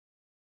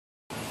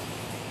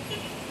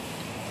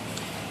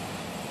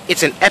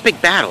It's an epic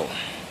battle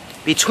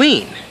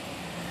between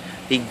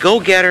the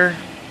go-getter,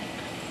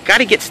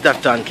 gotta get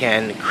stuff done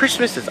Ken,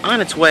 Christmas is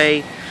on its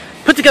way,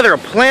 put together a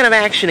plan of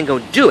action and go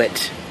do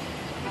it,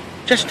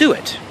 just do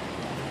it,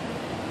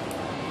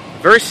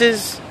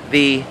 versus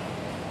the,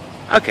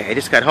 okay, I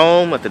just got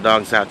home, let the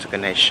dogs out, took a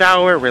nice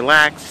shower,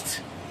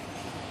 relaxed,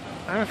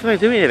 I don't feel like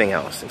doing anything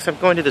else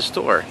except going to the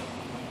store,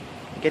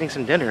 getting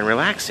some dinner and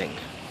relaxing.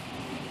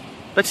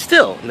 But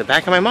still, in the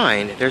back of my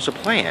mind, there's a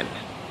plan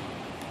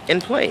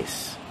in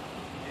place.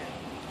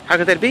 How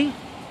could that be?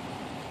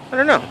 I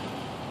don't know.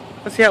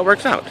 Let's see how it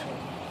works out.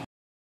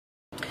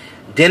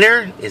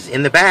 Dinner is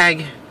in the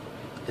bag,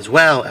 as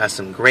well as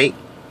some great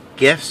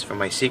gifts from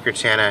my Secret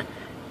Santa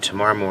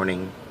tomorrow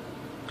morning.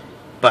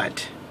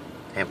 But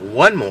I have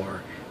one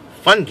more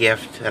fun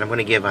gift that I'm going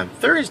to give on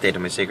Thursday to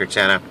my Secret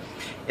Santa,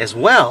 as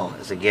well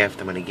as a gift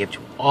I'm going to give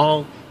to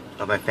all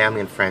of my family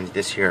and friends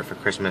this year for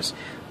Christmas.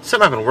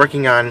 Something I've been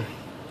working on.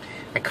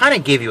 I kind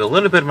of gave you a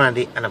little bit of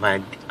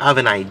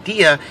an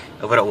idea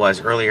of what it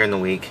was earlier in the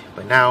week,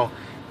 but now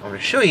I'm going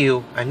to show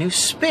you a new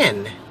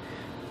spin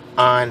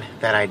on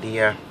that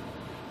idea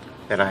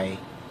that I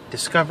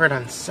discovered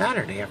on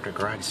Saturday after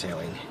garage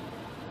sailing.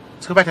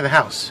 Let's go back to the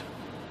house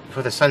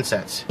before the sun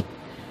sets,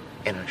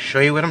 and I'll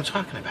show you what I'm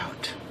talking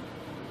about.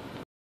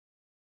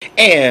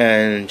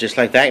 And just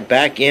like that,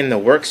 back in the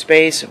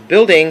workspace,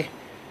 building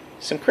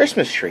some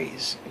Christmas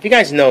trees. If you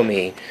guys know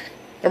me,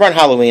 around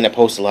Halloween I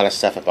post a lot of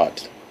stuff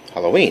about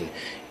Halloween,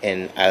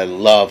 and I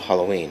love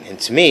Halloween. And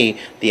to me,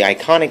 the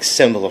iconic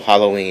symbol of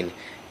Halloween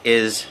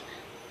is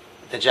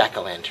the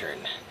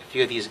jack-o'-lantern. A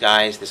few of these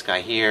guys, this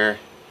guy here,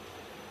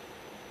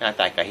 not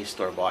that guy, he's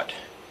store-bought,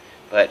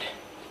 but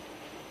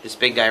this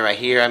big guy right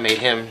here, I made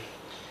him,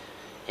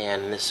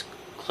 and this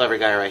clever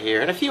guy right here,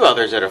 and a few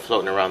others that are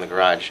floating around the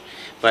garage.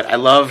 But I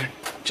love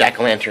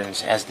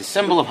jack-o'-lanterns as the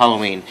symbol of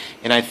Halloween,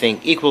 and I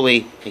think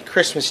equally a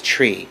Christmas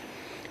tree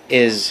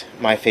is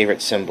my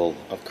favorite symbol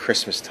of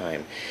Christmas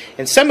time.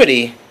 And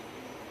somebody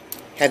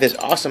had this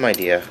awesome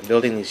idea of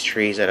building these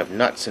trees out of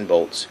nuts and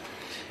bolts.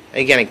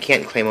 Again, I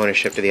can't claim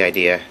ownership to the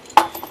idea.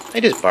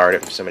 I just borrowed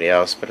it from somebody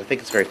else, but I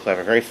think it's very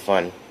clever, very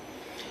fun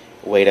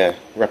way to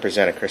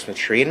represent a Christmas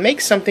tree and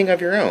make something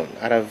of your own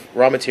out of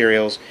raw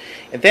materials.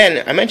 And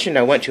then I mentioned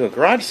I went to a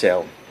garage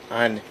sale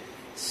on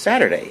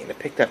Saturday, and I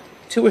picked up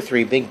 2 or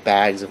 3 big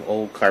bags of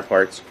old car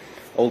parts,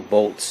 old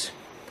bolts,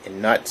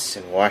 and nuts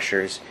and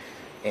washers,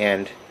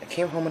 and I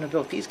came home and I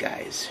built these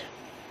guys.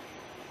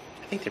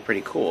 I think they're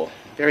pretty cool.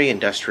 Very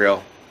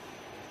industrial,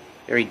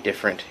 very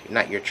different,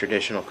 not your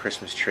traditional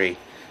Christmas tree.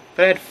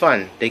 But I had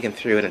fun digging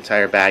through an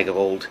entire bag of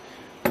old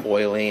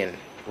oily and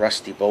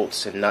rusty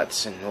bolts and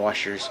nuts and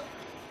washers,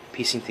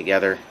 piecing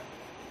together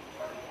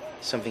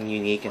something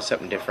unique and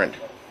something different.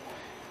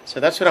 So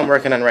that's what I'm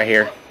working on right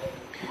here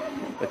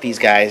with these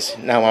guys.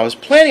 Now, I was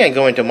planning on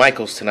going to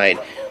Michael's tonight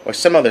or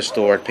some other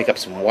store to pick up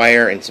some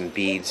wire and some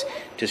beads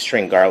to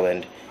string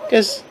garland,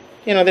 because,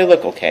 you know, they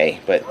look okay,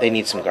 but they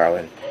need some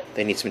garland.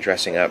 They need some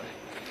dressing up.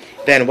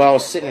 Then while I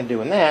was sitting and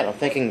doing that, I'm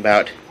thinking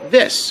about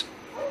this.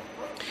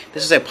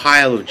 This is a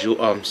pile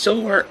of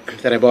silver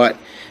that I bought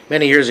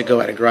many years ago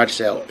at a garage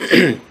sale.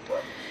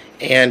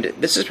 And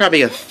this is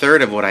probably a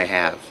third of what I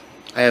have.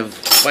 I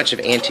have a bunch of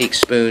antique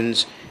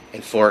spoons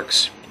and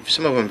forks,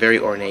 some of them very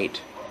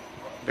ornate,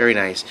 very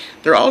nice.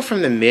 They're all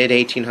from the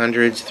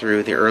mid-1800s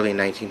through the early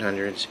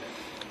 1900s,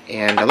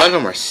 and a lot of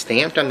them are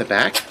stamped on the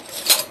back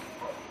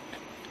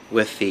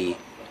with the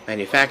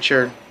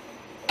manufacturer,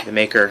 the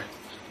maker,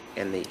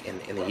 and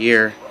the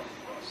year.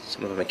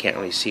 Some of them I can't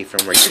really see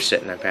from where you're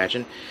sitting, I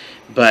imagine,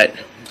 but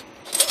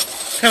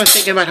kind of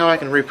thinking about how I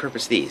can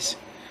repurpose these.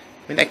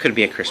 I mean, that could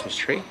be a Christmas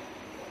tree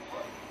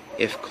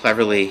if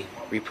cleverly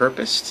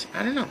repurposed.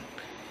 I don't know.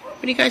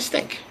 What do you guys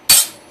think?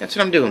 That's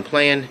what I'm doing,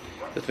 playing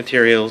with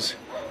materials,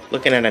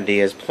 looking at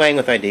ideas, playing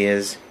with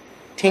ideas,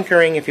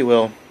 tinkering, if you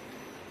will,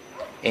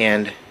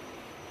 and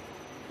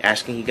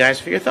asking you guys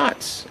for your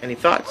thoughts. Any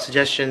thoughts,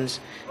 suggestions?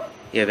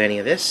 You have any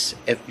of this?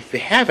 If you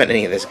have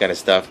any of this kind of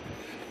stuff,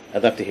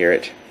 I'd love to hear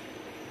it.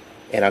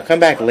 And I'll come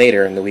back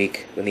later in the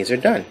week when these are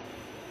done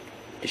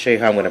to show you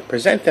how I'm going to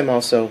present them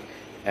also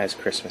as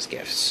Christmas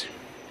gifts.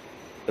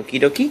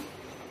 Okie dokie?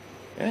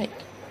 Alright.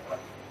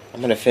 I'm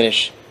going to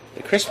finish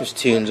the Christmas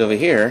tunes over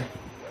here.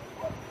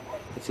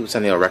 Let's see what's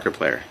on the old record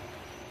player.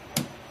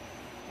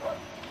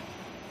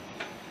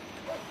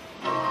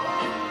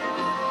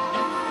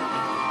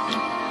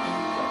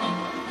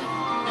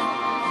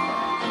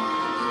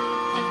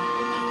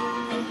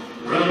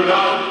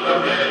 Rudolph the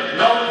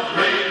red-nosed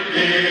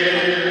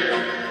reindeer.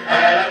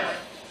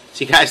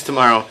 See you guys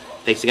tomorrow.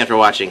 Thanks again for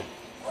watching.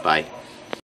 Bye.